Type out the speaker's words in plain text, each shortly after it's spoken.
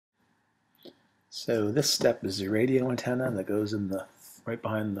So this step is the radio antenna that goes in the right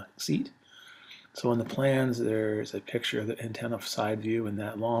behind the seat. So in the plans, there's a picture of the antenna side view, and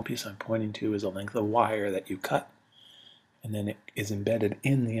that long piece I'm pointing to is a length of wire that you cut, and then it is embedded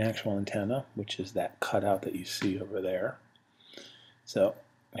in the actual antenna, which is that cutout that you see over there. So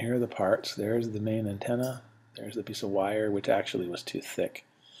here are the parts. There's the main antenna. There's the piece of wire, which actually was too thick.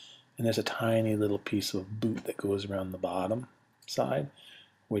 And there's a tiny little piece of boot that goes around the bottom side,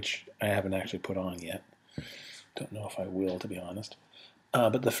 which I haven't actually put on yet. Don't know if I will, to be honest.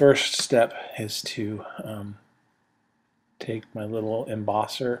 But the first step is to take my little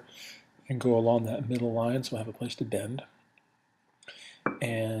embosser and go along that middle line so I have a place to bend.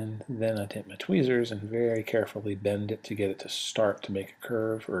 And then I take my tweezers and very carefully bend it to get it to start to make a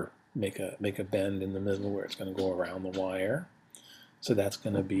curve or make a bend in the middle where it's going to go around the wire. So that's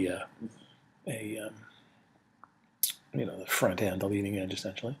going to be the front end, the leading edge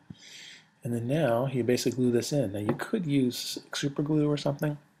essentially. And then now you basically glue this in. Now you could use super glue or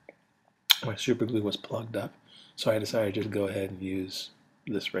something. My super glue was plugged up, so I decided to just go ahead and use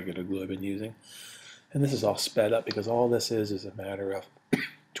this regular glue I've been using. And this is all sped up because all this is a matter of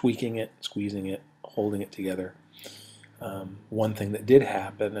tweaking it, squeezing it, holding it together. One thing that did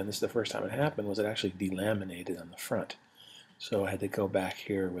happen, and this is the first time it happened, was it actually delaminated on the front. So I had to go back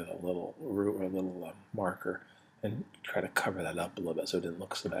here with a little marker and try to cover that up a little bit so it didn't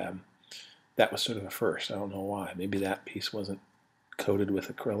look so bad. That was sort of a first. I don't know why. Maybe that piece wasn't coated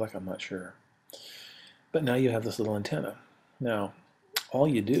with acrylic. I'm not sure. But now you have this little antenna. Now, all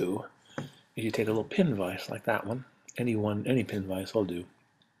you do is you take a little pin vise like that one. Any pin vise will do.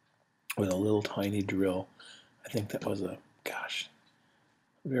 With a little tiny drill. I think that was a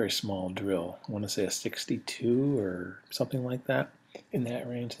very small drill. I want to say a 62 or something like that, in that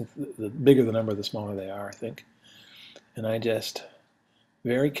range. The bigger the number, the smaller they are, I think. And I just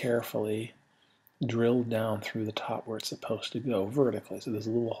very carefully drilled down through the top where it's supposed to go vertically. So there's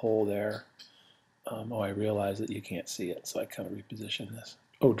a little hole there. I realize that you can't see it, so I kind of repositioned this.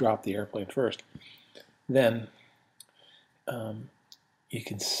 Drop the airplane first. Then you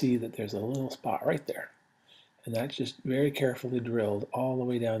can see that there's a little spot right there. And that's just very carefully drilled all the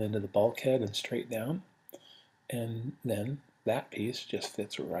way down into the bulkhead and straight down. And then that piece just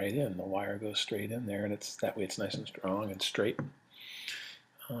fits right in. The wire goes straight in there, and that way it's nice and strong and straight.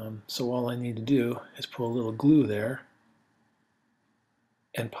 So all I need to do is put a little glue there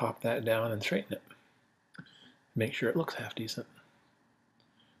and pop that down and straighten it. Make sure it looks half decent,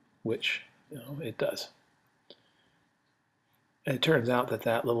 which it does. And it turns out that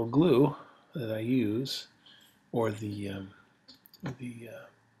that little glue that I use, or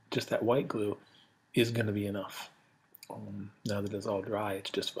just that white glue, is going to be enough. Now that it's all dry, it's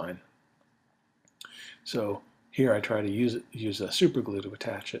just fine. So here I try to use a super glue to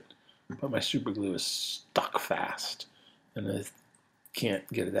attach it, but my super glue is stuck fast, and I can't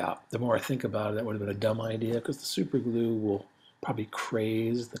get it out. The more I think about it, that would have been a dumb idea because the super glue will probably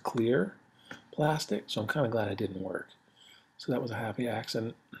craze the clear plastic, so I'm kind of glad it didn't work. So that was a happy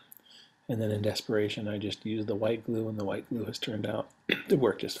accident. And then in desperation, I just used the white glue, and the white glue has turned out to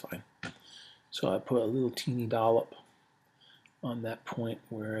work just fine. So I put a little teeny dollop on that point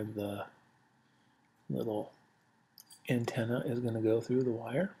where the little antenna is going to go through the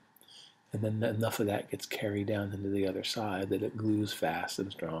wire, and then enough of that gets carried down into the other side that it glues fast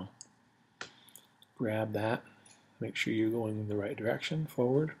and strong. Grab that, make sure you're going in the right direction,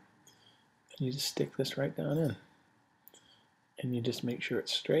 forward, and you just stick this right down in. And you just make sure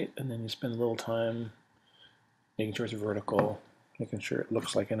it's straight, and then you spend a little time making sure it's vertical, making sure it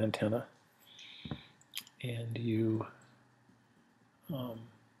looks like an antenna, and you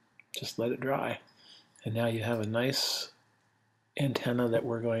just let it dry. And now you have a nice antenna that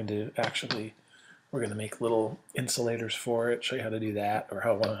we're going to make little insulators for it, show you how to do that, or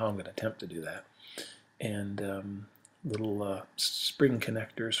how I'm going to attempt to do that, and little spring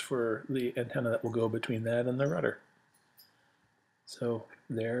connectors for the antenna that will go between that and the rudder. So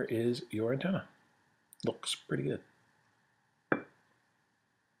there is your antenna. Looks pretty good.